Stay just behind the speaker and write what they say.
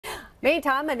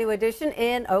Meantime, a new addition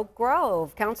in Oak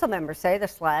Grove. Council members say the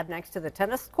slab next to the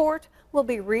tennis court will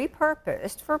be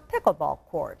repurposed for pickleball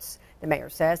courts. The mayor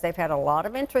says they've had a lot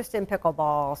of interest in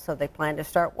pickleball, so they plan to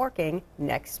start working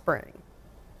next spring.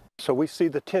 So we see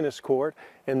the tennis court,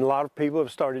 and a lot of people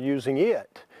have started using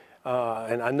it.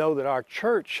 And I know that our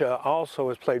church also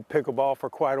has played pickleball for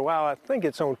quite a while. I think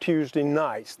it's on Tuesday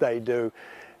nights they do.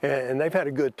 And they've had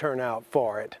a good turnout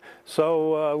for it.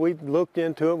 So we looked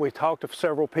into it, we talked to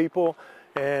several people,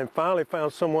 and finally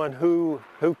found someone who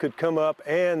could come up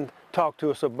and talk to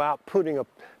us about putting a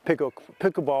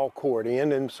pickleball court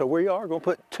in, and so we are going to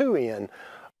put 2 in.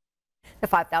 The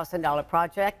 $5,000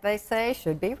 project, they say,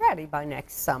 should be ready by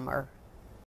next summer.